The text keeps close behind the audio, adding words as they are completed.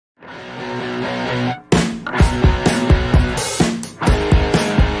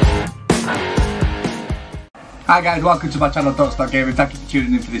Hi guys, welcome to my channel Don't Stop Gaming. Thank you for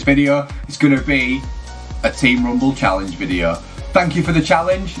tuning in for this video. It's going to be a Team Rumble challenge video. Thank you for the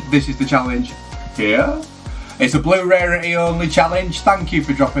challenge. This is the challenge here. It's a blue rarity only challenge. Thank you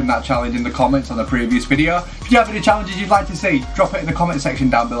for dropping that challenge in the comments on the previous video. If you have any challenges you'd like to see, drop it in the comment section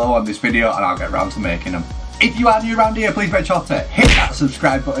down below on this video and I'll get around to making them. If you are new around here, please make sure to hit that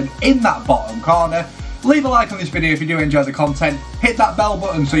subscribe button in that bottom corner. Leave a like on this video if you do enjoy the content. Hit that bell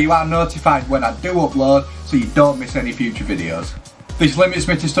button so you are notified when I do upload so you don't miss any future videos. This limits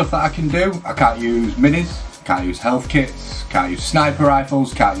me to stuff that I can do. I can't use minis, can't use health kits, can't use sniper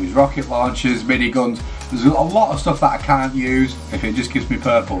rifles, can't use rocket launchers, miniguns. There's a lot of stuff that I can't use. If it just gives me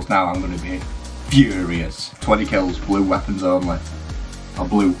purples now, I'm going to be furious. 20 kills, blue weapons only. Or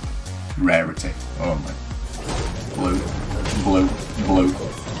blue rarity only. Blue, blue, blue.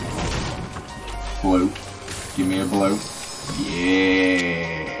 Blue. Give me a blue.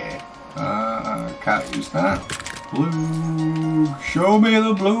 Yeah. Can't use that. Blue. Show me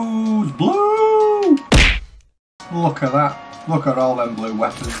the blues. Blue. Look at that. Look at all them blue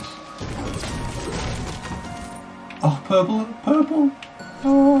weapons. Oh, purple. Purple.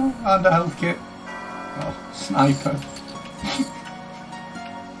 Oh, and a health kit. Oh, sniper.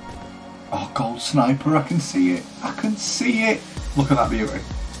 Oh, gold sniper. I can see it. I can see it. Look at that beauty.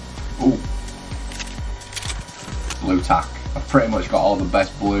 Ooh. Blue tack. I've pretty much got all the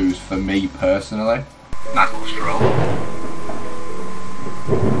best blues for me personally. Knuckle stroll.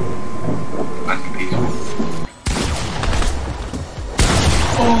 Nice and peaceful.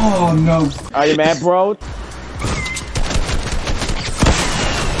 Oh no. Are you mad, bro?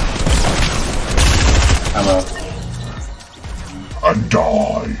 Hello. And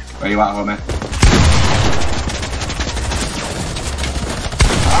die. Where you at, homie?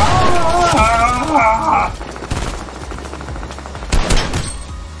 Ah!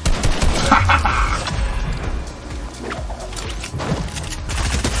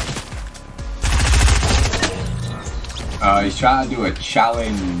 He's trying to do a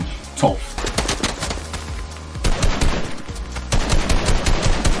challenge. Tough.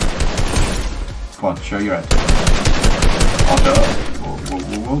 Come on, show your head. Oh no.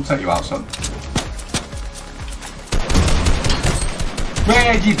 We'll take you out, son.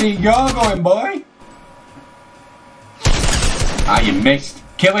 Where do you think you're going, boy? Ah, you missed.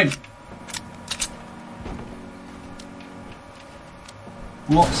 Kill him.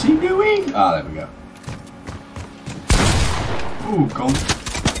 What's he doing? Ah, there we go. Ooh, gone.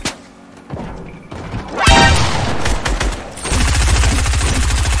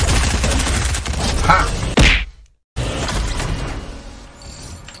 Ha!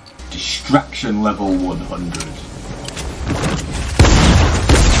 Distraction level 100.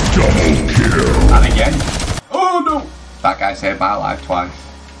 Double kill. And again. Oh no! That guy saved my life twice.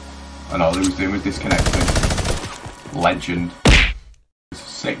 And all he was doing was disconnecting. Legend.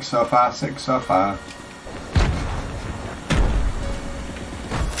 6 so far, 6 so far.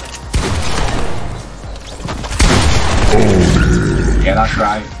 Yeah, that's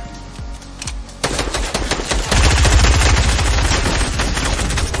right.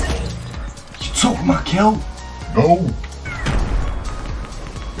 You took my kill. No.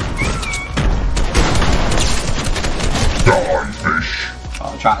 Die, fish.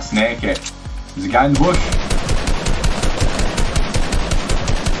 I'll try to snake it. There's a guy in the bush.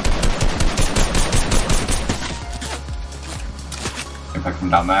 Impact from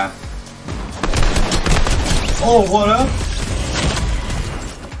down there. Oh, what up?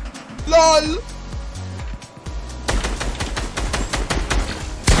 LOL!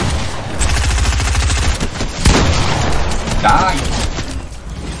 Die!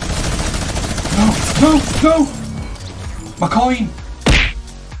 No, no, no! My coin!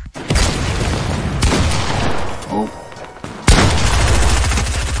 Oh.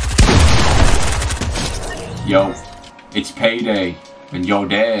 Yo, it's payday, and you're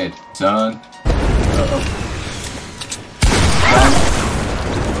dead, son. Uh-oh.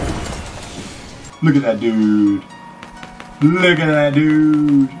 Look at that dude. Look at that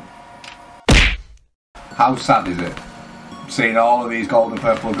dude. How sad is it? Seeing all of these gold and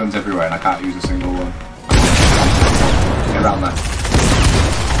purple guns everywhere and I can't use a single one. Get around there.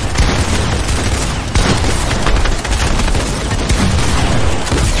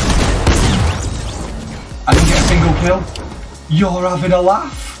 I didn't get a single kill. You're having a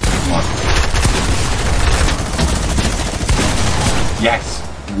laugh. Come on. Yes.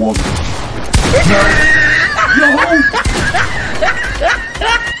 One. No!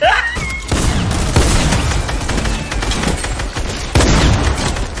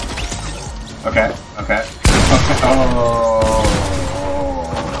 Okay, okay. Okay. Oh.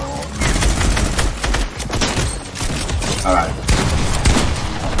 Alright.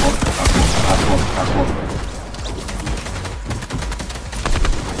 That's one.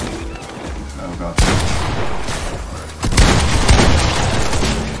 Oh god.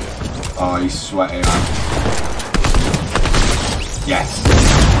 Oh, he's sweating, man. Yes.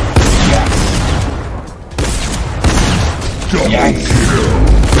 Yes. Yes.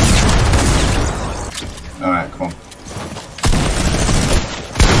 Alright, come on.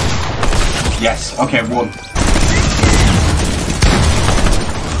 Yes. Okay, one.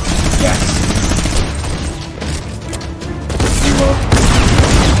 Yes.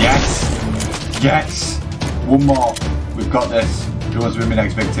 Yes. Yes. One more. We've got this. Who wants to be my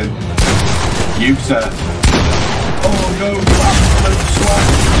next victim? You, sir. Oh no, you absolute sweat.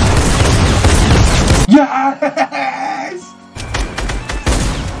 Yes!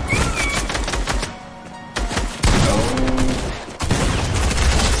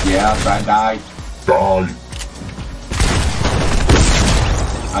 Yeah, I'll try and die. Die.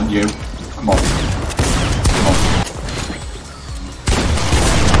 And you. Come on. Come on.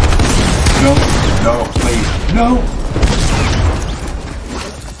 No, please. No!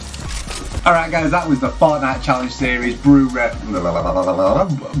 Alright guys, that was the Fortnite Challenge series, Blue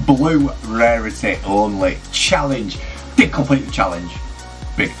Rarity Only Challenge. Did complete the challenge.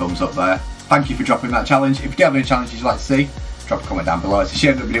 Big thumbs up there. Thank you for dropping that challenge. If you do have any challenges you'd like to see, drop a comment down below. It's a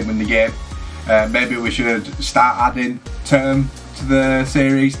shame that we didn't win the game. Maybe we should start adding term to the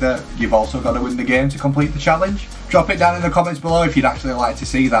series that you've also got to win the game to complete the challenge. Drop it down in the comments below if you'd actually like to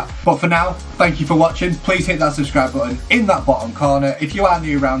see that. But for now, thank you for watching. Please hit that subscribe button in that bottom corner. If you are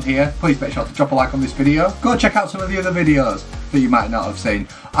new around here, please make sure to drop a like on this video. Go check out some of the other videos that you might not have seen,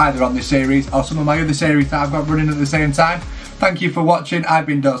 either on this series or some of my other series that I've got running at the same time. Thank you for watching. I've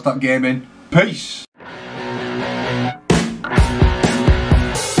been Don't Stop Gaming. Peace.